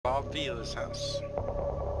Feel this house.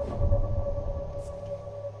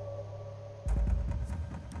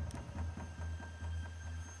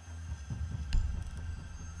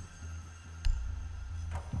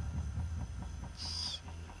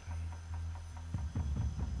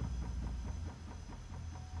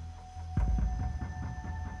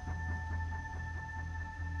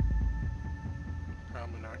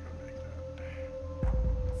 Probably not gonna make that.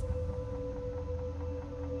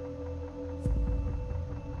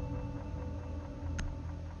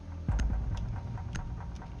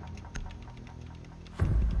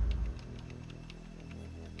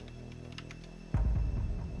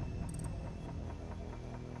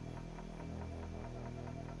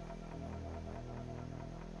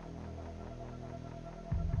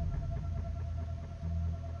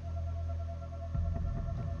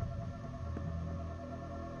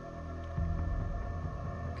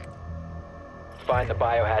 Find the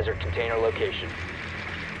biohazard container location.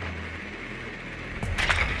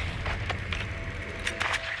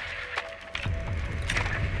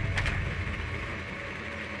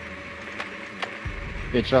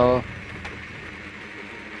 Good job.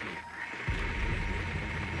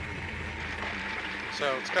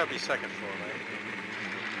 So it's gotta be second floor, right?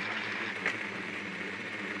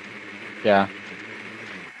 Yeah.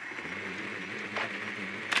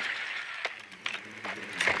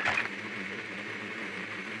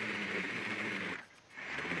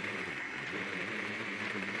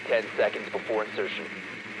 Seconds before insertion.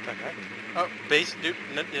 Okay. Oh, base, dude,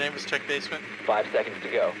 your name was check basement? 5 seconds to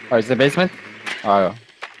go. Oh, is the basement? Oh.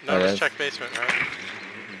 No, it it was is. check basement, right?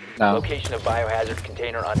 No. Location of biohazard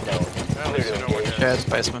container unknown. Well, Clear so to no more engage. guys. Yeah, it's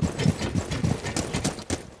basement.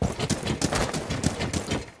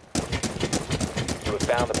 You have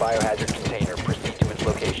found the biohazard container. Proceed to its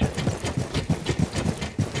location.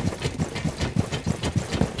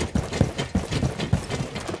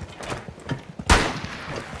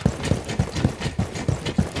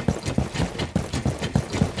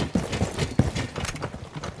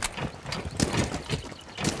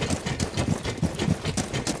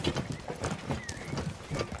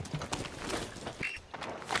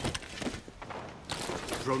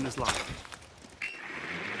 Drone is live.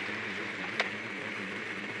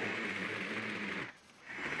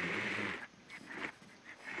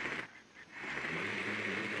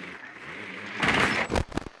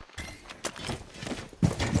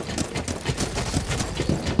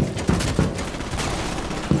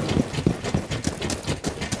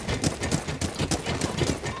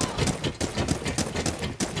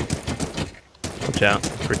 Watch out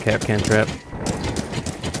for cap can trap.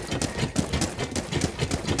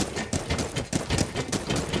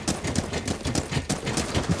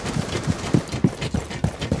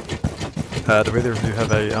 Do either of you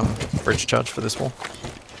have a bridge charge for this wall?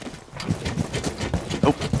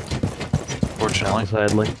 Nope. Fortunately.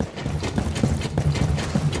 Sadly.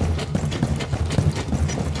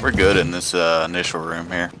 We're good in this initial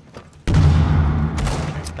room here.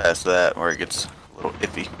 Past that, where it gets a little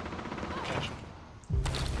iffy.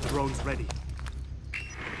 Drones ready.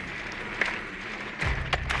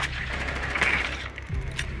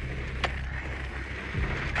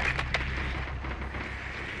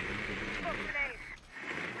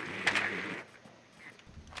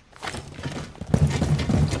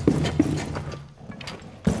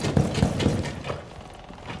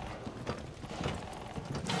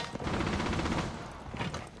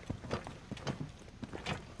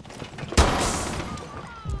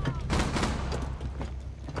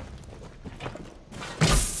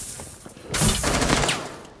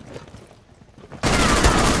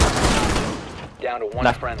 Down to one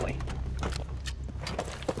Left. friendly.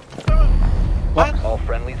 What? All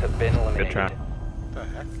friendlies have been eliminated. Good try. What the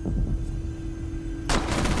heck?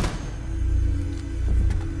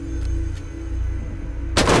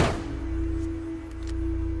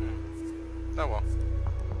 Oh well.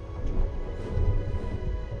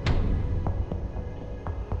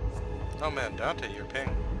 Oh man, Dante, you're ping.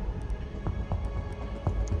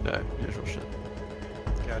 No, usual shit.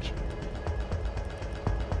 Gotcha.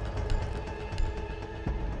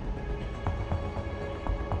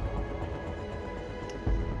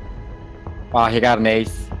 Oh, he got an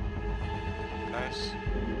ace. Nice.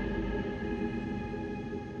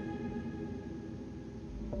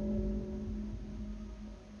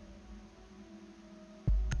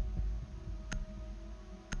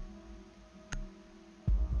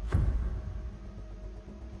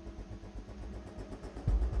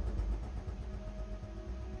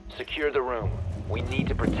 Secure the room. We need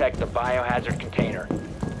to protect the biohazard container.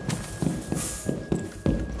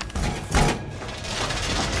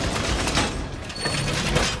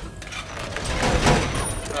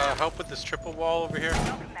 help with this triple wall over here?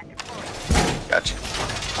 Gotcha.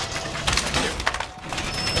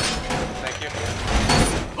 Thank you.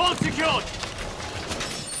 Vault secured!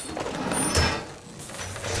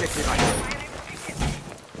 Check device.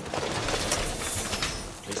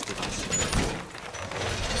 Place device.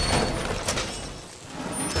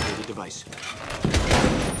 Ready device.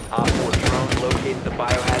 Op 4 drone located the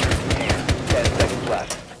biohazard container. 10 seconds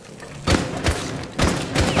left.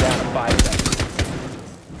 Down to 5 seconds.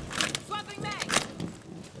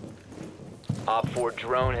 Op 4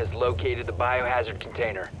 drone has located the biohazard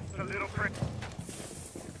container.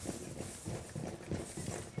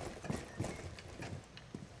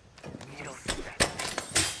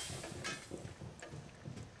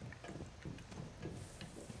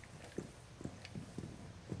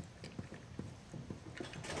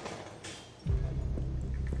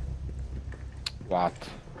 What?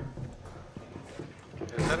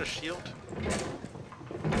 Is that a shield?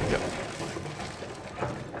 Yep.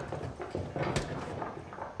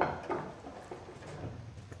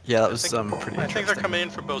 Yeah, that was pretty I think interesting. they're coming in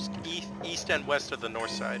from both east and west of the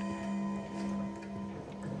north side.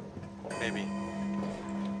 Maybe.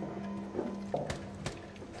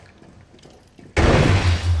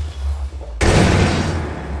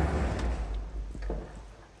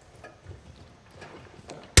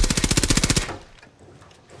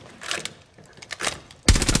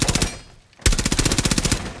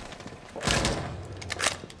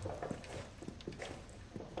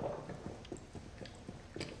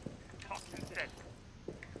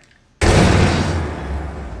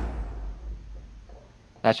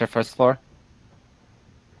 That's your first floor?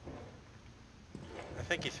 I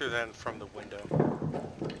think he threw that in from the window.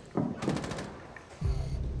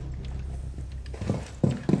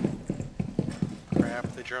 Crap,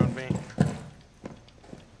 they droned me.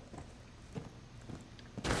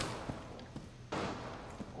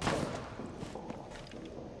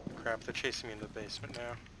 Crap, they're chasing me in the basement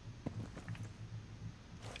now.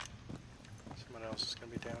 Someone else is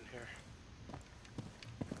gonna be down here.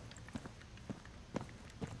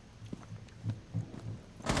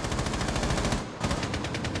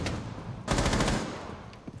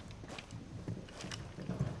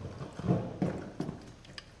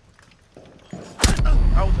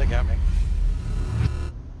 Oh, they got me.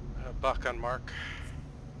 Buck on Mark.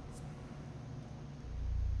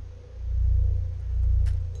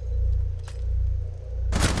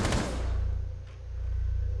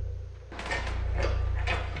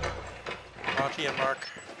 Monty and Mark.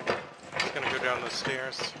 He's gonna go down the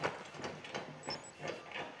stairs.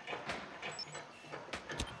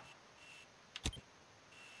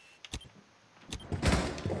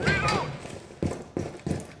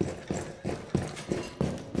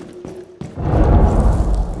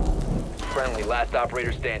 Friendly, last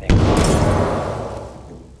operator standing.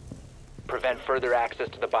 Prevent further access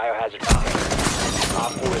to the biohazard container.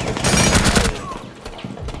 Op 4 is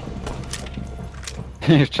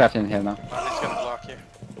You're trapped in here now. Monty's gonna block you.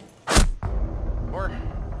 Or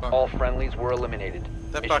Buck. all friendlies were eliminated.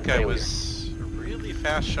 That Mission Buckeye failure. was a really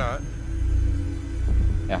fast shot.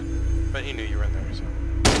 Yeah. But he knew you were in there, so.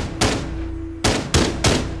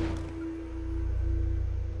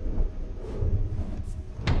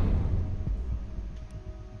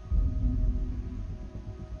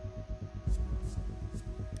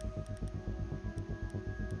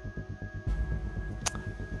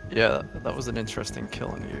 Yeah, that was an interesting kill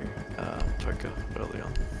on you, Poker, early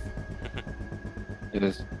on.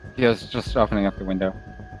 He was just opening up the window.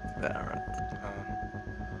 Yeah, right.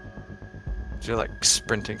 You're like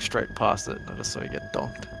sprinting straight past it, I just saw you get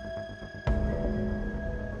donked.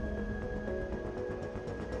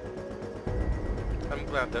 I'm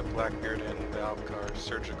glad that Blackbeard and Valcar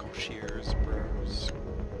surgical shears, bros.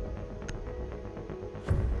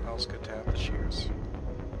 Always good to have the shears.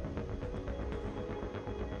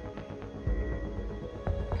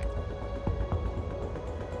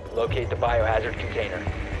 Locate the biohazard container.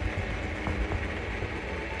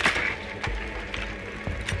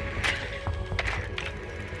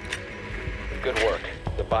 Good work.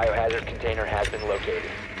 The biohazard container has been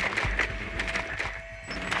located.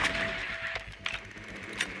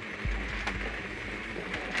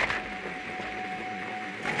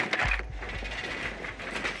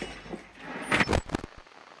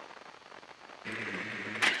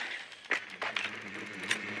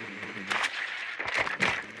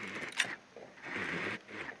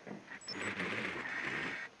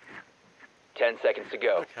 Seconds to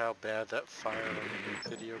go. Look how bad that fire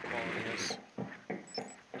video quality is.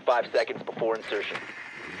 5 seconds before insertion.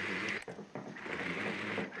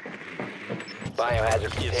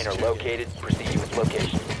 Biohazard container located. Proceed with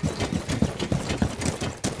location.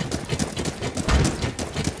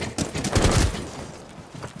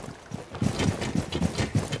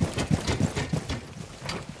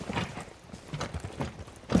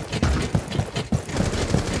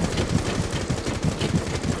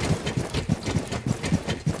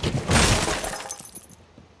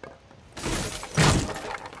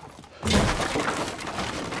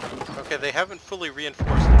 they haven't fully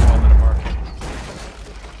reinforced the wall that I'm marking.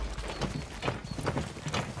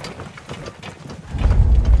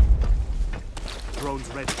 Drone's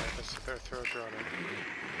ready. Let's better throw a drone in.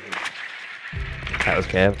 That was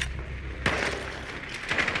Cav.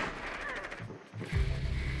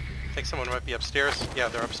 I think someone might be upstairs. Yeah,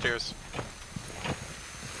 they're upstairs.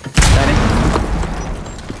 Standing.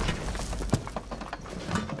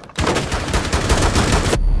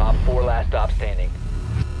 Op 4 last stop standing.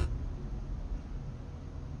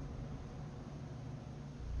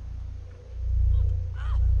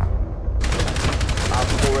 Op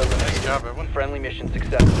 4 eliminated. Nice job, everyone. Friendly mission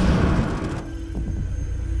successful.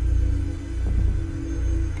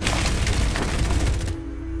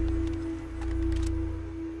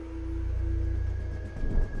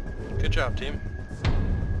 Good job, team.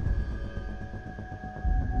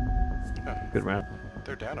 Oh, Good round.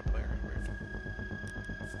 they're down a player. Weird.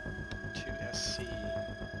 2 SC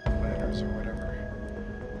ladders or whatever.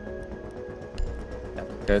 Yeah,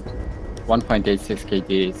 good. 1.86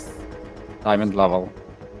 KDs. Diamond level.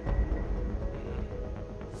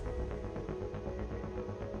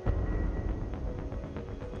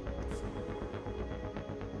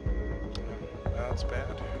 That's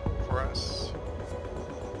bad for us.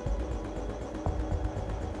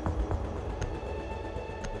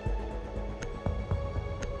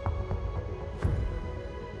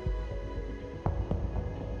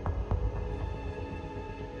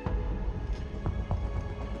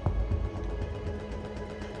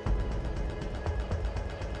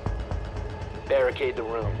 Barricade the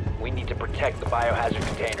room. We need to protect the biohazard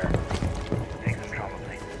container.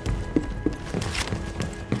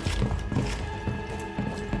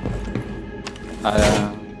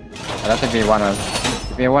 I don't think we wanna.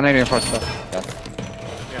 If we wanna reinforce that. Yes.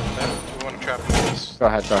 Yeah, then we want to trap this. Go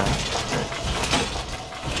ahead, go ahead.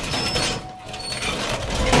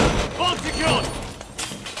 Vault secured!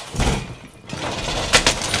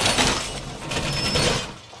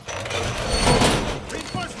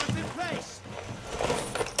 Reinforcements in place!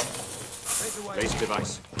 Base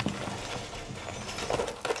device.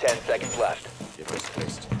 10 seconds left. Device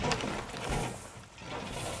placed.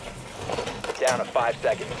 Down to 5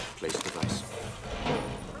 seconds. Place device.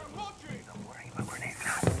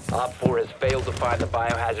 Op 4 has failed to find the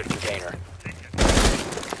biohazard container.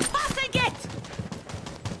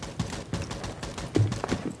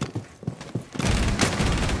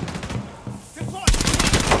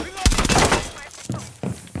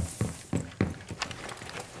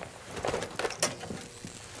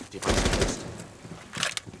 Device placed.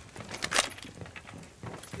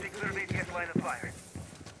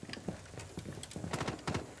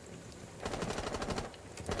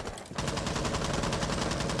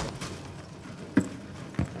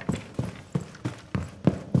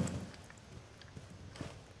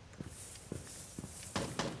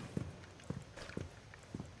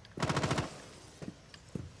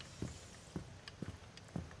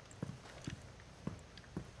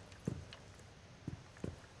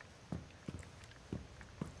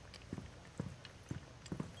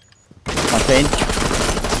 Contain.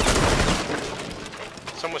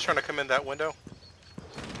 Someone's trying to come in that window.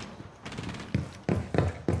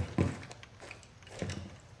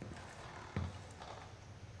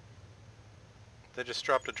 They just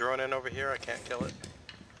dropped a drone in over here. I can't kill it.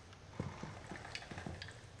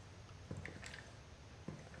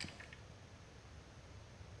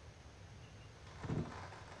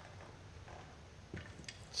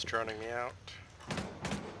 It's droning me out.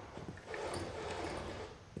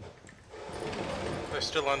 They're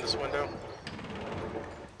still on this window.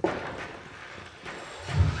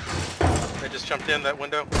 They just jumped in that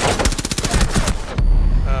window.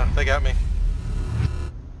 They got me.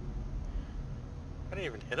 I didn't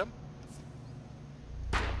even hit him.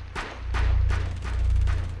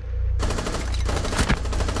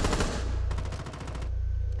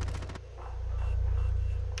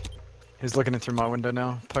 He's looking in through my window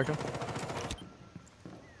now, Poker.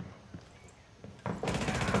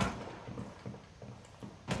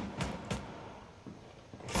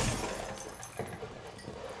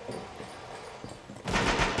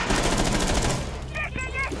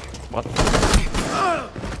 What?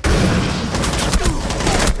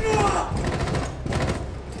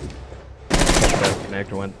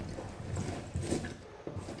 Connector went.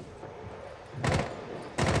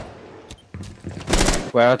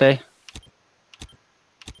 Where are they?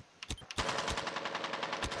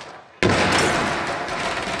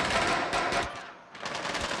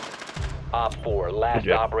 Op 4, last Good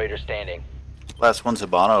job. operator standing. Last one's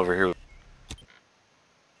Habana over here.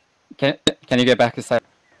 Can you get back inside?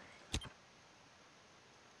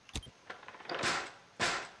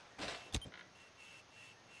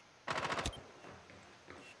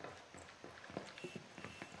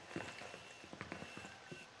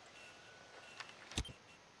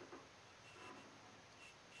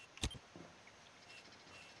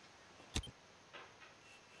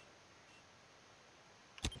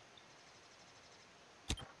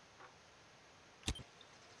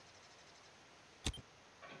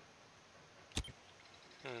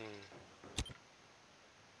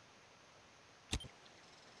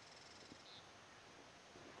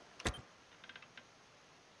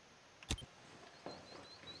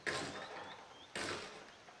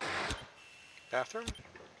 Bathroom?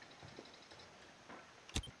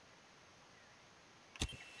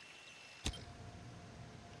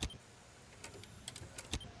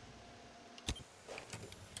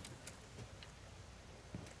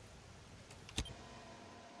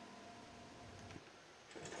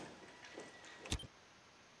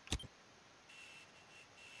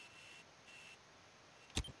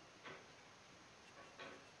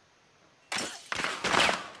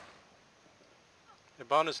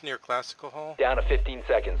 Ibana's near Classical Hall. Down to 15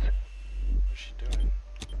 seconds. What's she doing?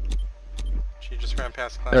 She just ran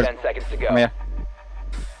past There's- Classical. 10 seconds to go. Come here.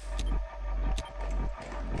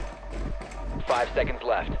 5 seconds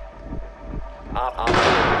left. Op 4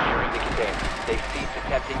 securing the container. They ceased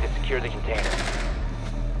attempting to secure the container.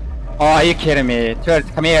 Oh, are you kidding me? Turret,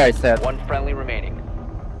 come here, I said. One friendly remaining.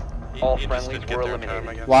 All He just friendlies didn't get were there in time, eliminated.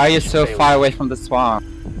 I guess. Why are you so far away from the swamp?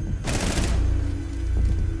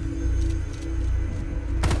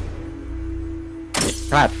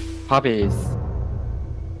 Crap, puppies.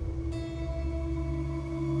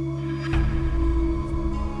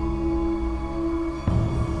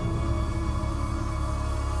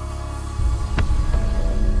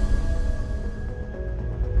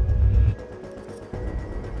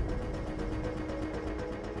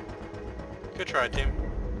 Good try, team.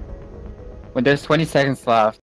 When there's 20 seconds left.